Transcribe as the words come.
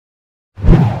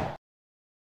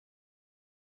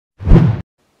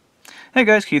Hey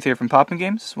guys, Keith here from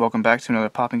POPnGAMES. Welcome back to another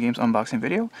POPnGAMES unboxing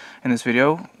video. In this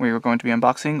video, we are going to be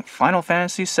unboxing Final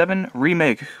Fantasy VII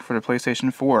Remake for the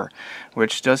PlayStation 4,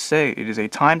 which does say it is a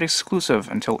timed exclusive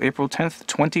until April 10th,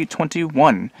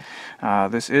 2021.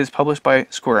 This is published by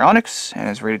Square Enix and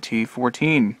is rated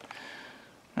T14.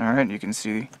 Alright, you can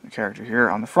see the character here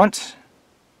on the front.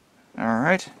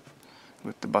 Alright,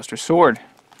 with the Buster Sword.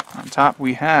 On top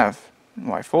we have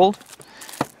Y-fold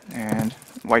and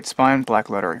white spine, black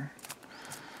lettering.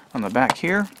 On the back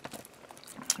here,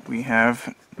 we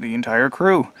have the entire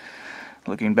crew,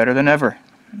 looking better than ever.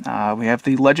 We have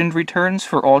the legend returns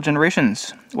for all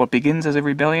generations. What begins as a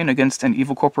rebellion against an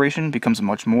evil corporation becomes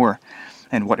much more,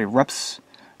 and what erupts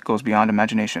goes beyond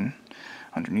imagination.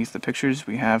 Underneath the pictures,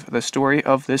 we have the story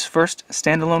of this first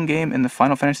standalone game in the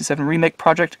Final Fantasy VII Remake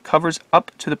project, covers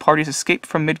up to the party's escape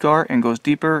from Midgar and goes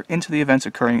deeper into the events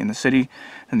occurring in the city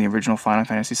than the original Final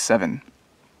Fantasy VII.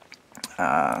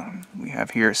 We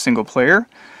have here single player,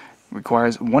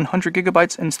 requires 100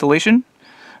 gigabytes installation.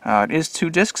 It is 2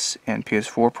 discs and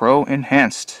PS4 Pro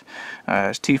enhanced.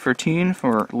 It's T14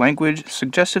 for language,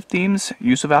 suggestive themes,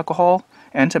 use of alcohol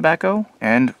and tobacco,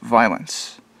 and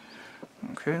violence.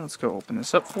 Okay, let's go open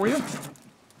this up for you.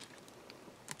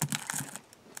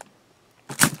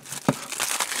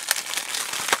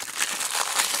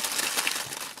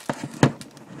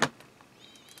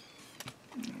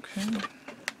 Okay.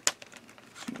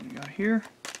 Here.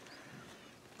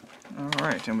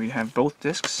 Alright, and we have both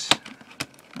discs.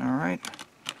 Alright.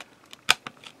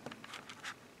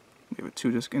 We have a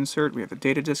 2-disc insert. We have the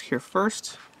data disc here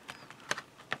first.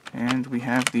 And we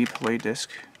have the play disc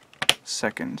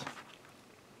second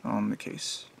on the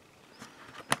case.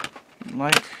 If you'd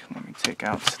like, let me take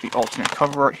out the alternate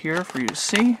cover art here for you to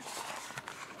see.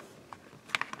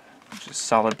 Which is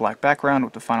solid black background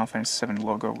with the Final Fantasy VII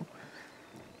logo.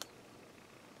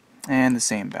 And the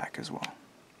same back as well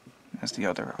as the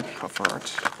other cover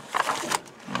art.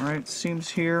 Alright, seams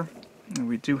here. And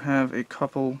we do have a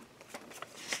couple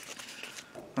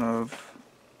of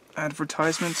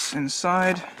advertisements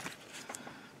inside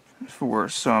for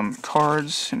some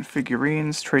cards and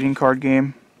figurines, trading card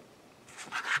game.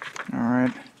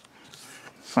 Alright,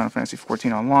 Final Fantasy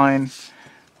XIV Online,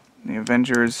 the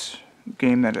Avengers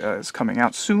game that is coming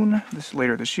out soon,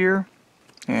 later this year,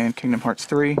 and Kingdom Hearts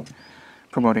 3.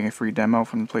 Promoting a free demo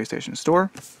from the PlayStation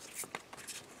Store.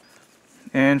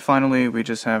 And finally, we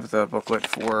just have the booklet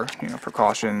for,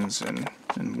 precautions and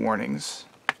warnings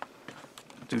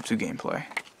due to gameplay.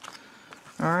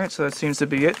 Alright, so that seems to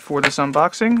be it for this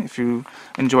unboxing. If you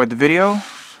enjoyed the video,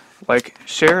 like,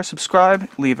 share, subscribe,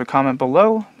 leave a comment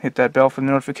below, hit that bell for the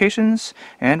notifications,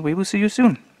 and we will see you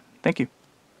soon. Thank you.